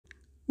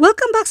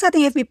Welcome back sa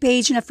ating FB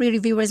page na free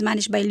reviewers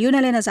managed by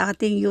Lunalyn at sa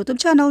ating YouTube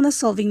channel na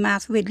Solving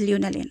Math with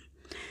Lunalyn.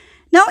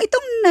 Now,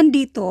 itong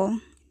nandito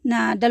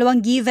na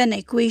dalawang given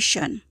na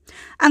equation.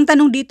 Ang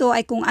tanong dito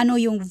ay kung ano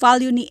yung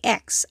value ni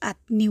X at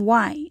ni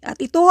Y. At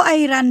ito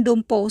ay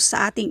random post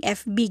sa ating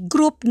FB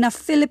group na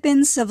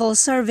Philippine Civil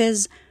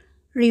Service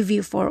Review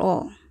for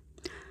All.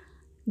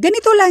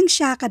 Ganito lang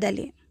siya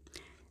kadali.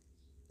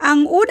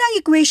 Ang unang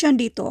equation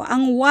dito,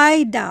 ang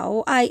Y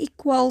daw ay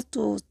equal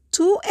to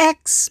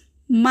 2X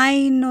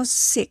minus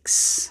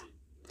 6.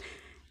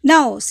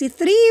 Now, si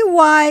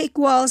 3y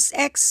equals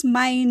x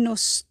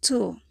minus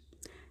 2.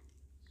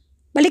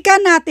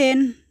 Balikan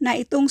natin na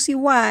itong si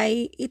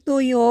y, ito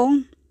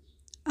yung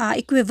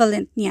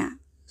equivalent niya.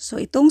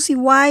 So, itong si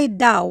y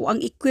daw, ang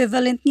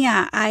equivalent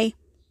niya ay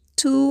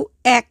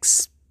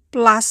 2x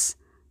plus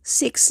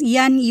 6.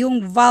 Yan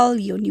yung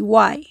value ni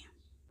y.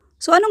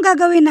 So, anong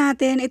gagawin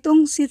natin?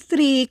 Itong si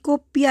 3,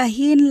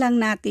 kopyahin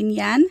lang natin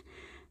yan.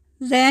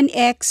 Then,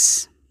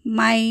 x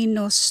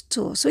minus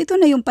 2. So, ito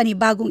na yung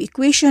panibagong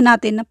equation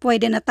natin na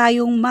pwede na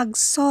tayong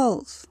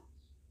mag-solve.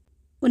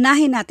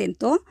 Unahin natin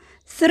to.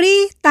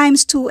 3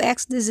 times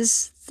 2x, this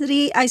is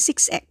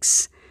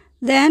 6x.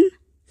 Then,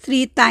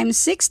 3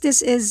 times 6, this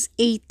is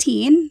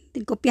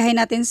 18. Kopyahin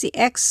natin si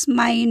x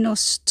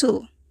minus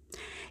 2.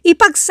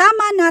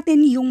 Ipagsama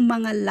natin yung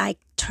mga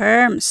like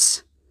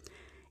terms.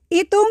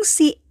 Itong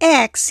si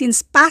x,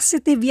 since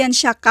positive yan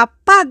siya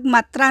kapag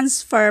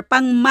matransfer,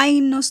 pang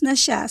minus na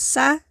siya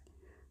sa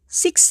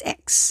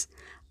 6x.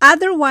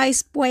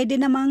 Otherwise, pwede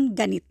namang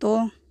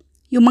ganito.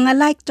 Yung mga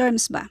like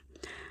terms ba?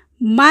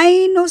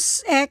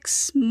 Minus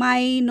x.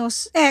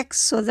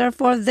 So,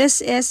 therefore, this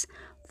is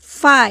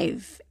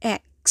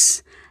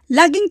 5x.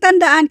 Laging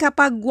tandaan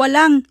kapag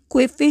walang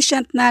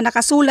coefficient na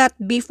nakasulat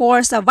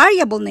before sa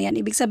variable na yan,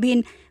 ibig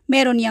sabihin,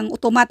 meron yang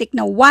automatic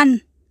na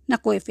 1 na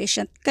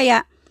coefficient.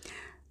 Kaya,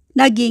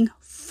 naging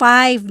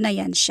 5 na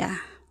yan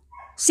siya.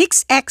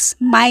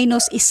 6x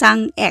minus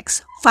isang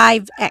x,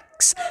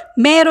 5x.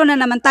 Meron na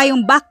naman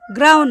tayong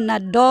background na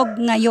dog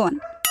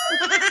ngayon.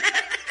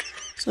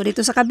 So,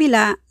 dito sa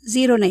kabila,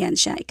 0 na yan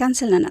siya.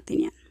 I-cancel na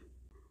natin yan.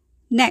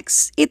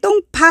 Next,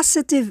 itong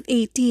positive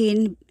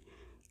 18,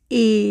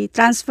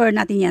 i-transfer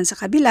natin yan sa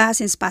kabila.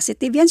 Since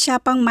positive yan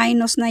siya, pang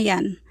minus na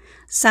yan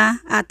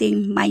sa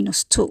ating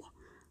minus 2.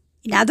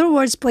 In other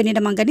words, pwede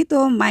naman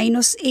ganito,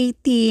 minus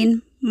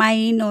 18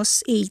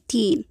 minus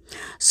 18.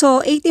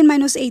 So, 18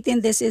 minus 18,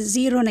 this is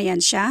 0 na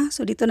yan siya.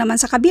 So, dito naman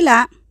sa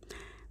kabila,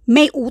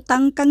 may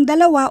utang kang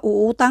dalawa,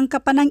 uutang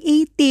ka pa ng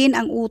 18,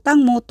 ang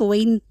utang mo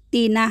 20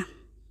 na.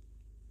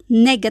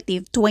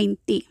 Negative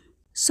 20.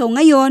 So,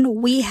 ngayon,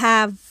 we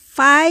have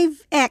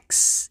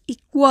 5x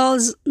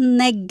equals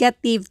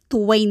negative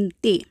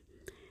 20.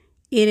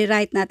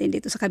 I-rewrite natin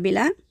dito sa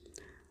kabila.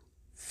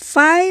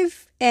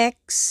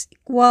 5x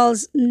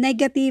equals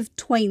negative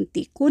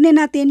 20. Kunin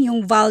natin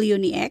yung value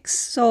ni x.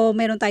 So,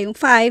 meron tayong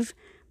 5.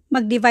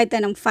 Mag-divide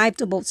tayo ng 5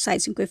 to both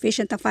sides. Yung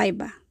coefficient ng 5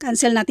 ba?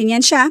 Cancel natin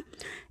yan siya.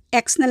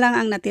 X na lang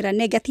ang natira.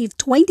 Negative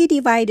 20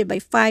 divided by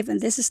 5. And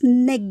this is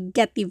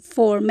negative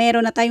 4.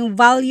 Meron na tayong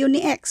value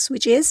ni x,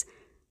 which is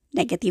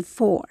negative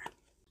 4.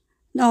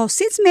 Now,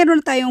 since meron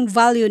na tayong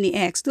value ni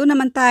x, doon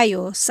naman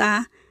tayo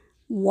sa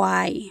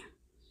y.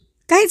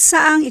 Kahit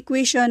saang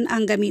equation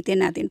ang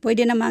gamitin natin,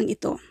 pwede namang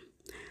ito.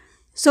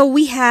 So,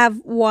 we have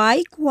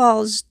y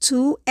equals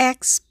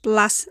 2x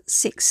plus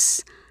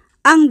 6.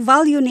 Ang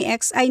value ni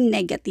x ay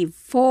negative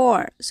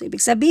 4. So,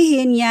 ibig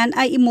sabihin yan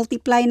ay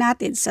i-multiply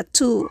natin sa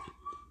 2.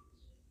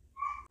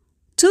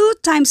 2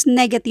 times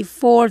negative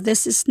 4,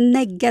 this is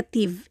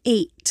negative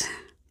 8.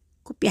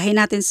 Kopyahin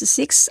natin sa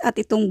 6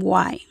 at itong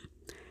y.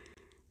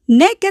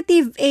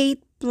 Negative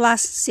 8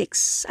 plus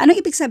 6. Ano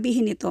ibig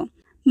sabihin nito?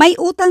 May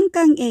utang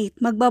kang 8,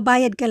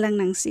 magbabayad ka lang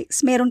ng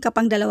 6. Meron ka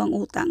pang dalawang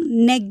utang,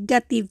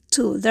 negative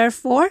 2.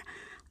 Therefore,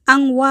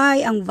 ang y,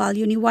 ang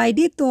value ni y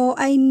dito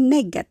ay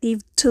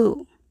negative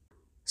 2.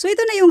 So, ito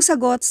na yung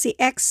sagot. Si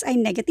x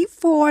ay negative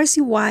 4,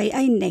 si y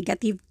ay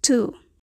negative 2.